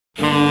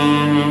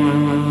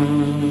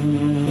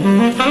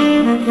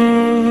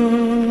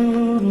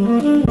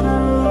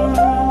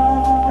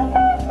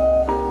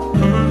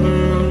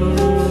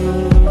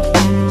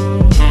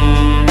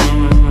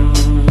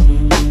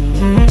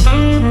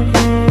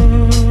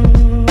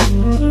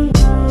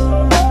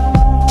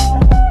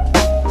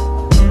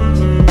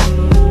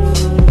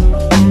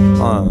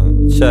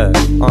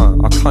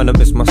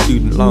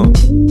alone.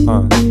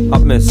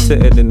 I've been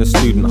sitting in the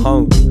student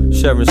home,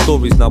 sharing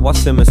stories now. I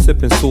sim and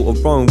sipping sort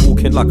of Rome,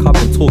 walking like I've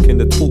been talking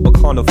the talk but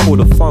can't afford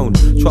a phone.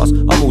 Trust,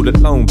 I'm all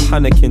alone,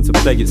 panicking to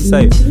play it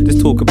safe.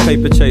 This talk of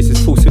paper chase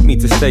is forcing me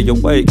to stay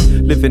awake,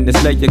 living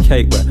this layer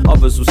cake where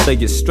others will say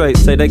it straight,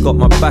 say they got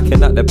my back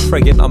and that they're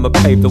praying I'ma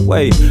pave the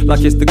way,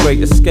 like it's the great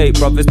escape.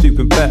 Brothers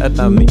doing better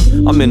than me.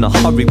 I'm in a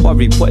hurry,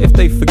 worry, what if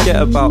they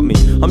forget about me?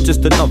 I'm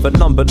just another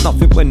number,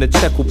 nothing when the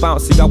check will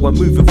bounce. See, I went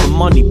moving for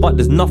money, but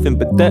there's nothing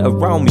but debt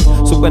around me.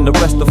 So when the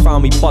rest have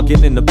found me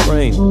bugging in the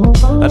brain,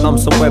 and I'm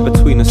somewhere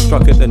between the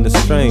struggle and the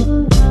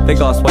strain, they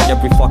ask why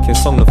every fucking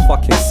song the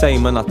fucking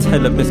same, and I tell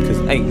them it's cause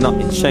ain't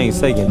nothing changed.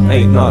 Saying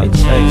ain't nothing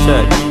changed.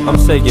 I'm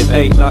saying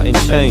ain't nothing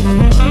changed.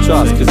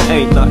 Trust, cause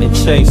ain't nothing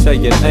changed.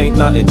 Saying ain't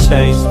nothing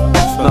changed.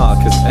 Nah,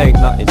 cause ain't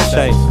nothing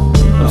changed.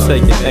 I'm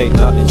saying ain't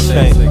nothing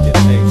changed.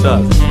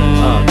 Trust,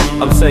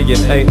 I'm saying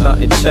ain't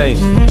nothing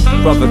changed.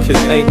 Brother,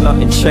 cause ain't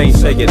nothing changed.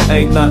 Saying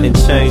ain't nothing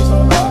changed.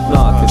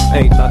 Nah, cause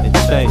ain't nothing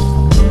changed.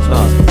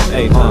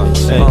 Ain't nothing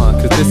changed.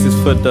 Cause this is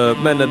for the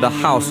men of the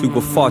house who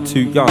were far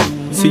too young.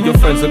 See your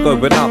friends are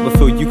going out but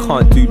feel you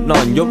can't do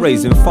none. You're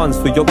raising funds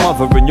for your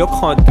mother and you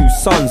can't do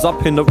sons.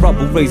 Up in the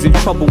rubble raising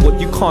trouble, what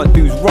you can't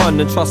do is run.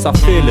 And trust, I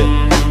feel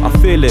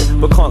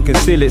it, but can't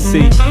conceal it.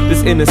 See,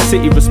 this inner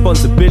city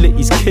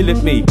responsibility's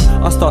killing me.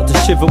 I start to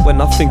shiver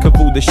when I think of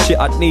all the shit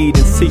I need,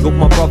 and see all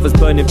my brothers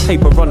burning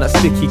paper on that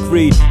sticky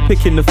greed,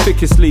 picking the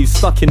thickest leaves,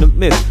 stuck in the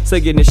mist,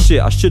 saying this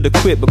shit I should've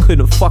quit but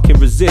couldn't fucking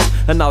resist.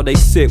 And now they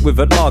sit with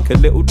a lark, a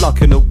little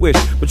luck and a wish,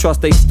 but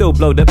trust they still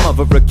blow their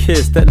mother a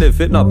kiss. They're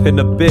living up in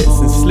the bits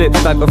and slip,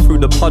 stagger through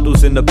the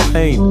puddles in the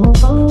pain,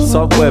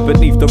 somewhere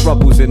beneath the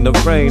rubbles in the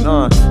rain.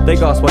 They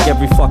ask why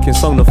every fucking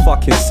song the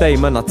fucking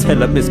same, and I tell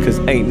them it's cause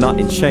ain't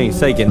nothing changed.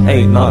 Saying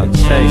ain't nothing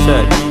changed.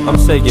 I'm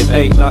saying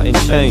ain't nothing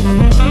changed.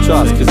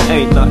 Trust, cause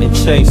ain't nothing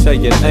changed.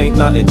 Saying ain't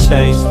nothing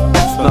changed.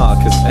 Nah,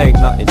 cause ain't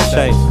nothing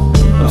changed.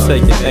 I'm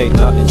saying ain't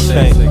nothing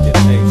changed.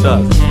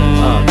 Trust,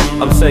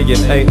 I'm saying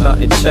ain't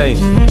nothing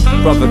changed.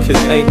 Brother,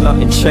 cause ain't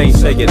nothing changed.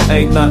 Saying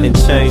ain't nothing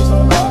changed.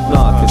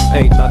 Nah, cause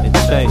ain't nothing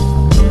changed.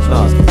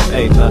 Nah, cause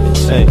ain't nothing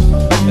changed.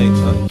 Ain't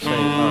nothing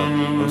changed.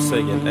 I'm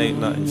saying ain't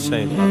nothing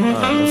changed.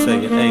 I'm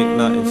saying ain't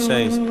nothing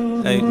changed.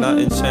 Ain't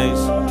nothing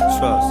changed.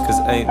 Trust, cause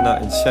ain't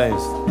nothing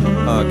changed.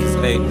 Cause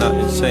ain't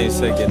nothing changed.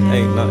 Saying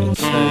ain't nothing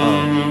changed.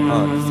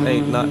 Cause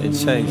ain't nothing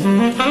changed.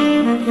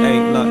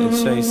 Ain't nothing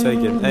changed.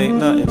 Saying ain't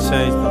nothing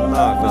changed.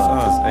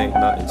 Cause ain't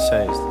nothing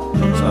changed.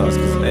 Trust,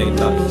 cause ain't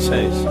nothing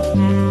changed.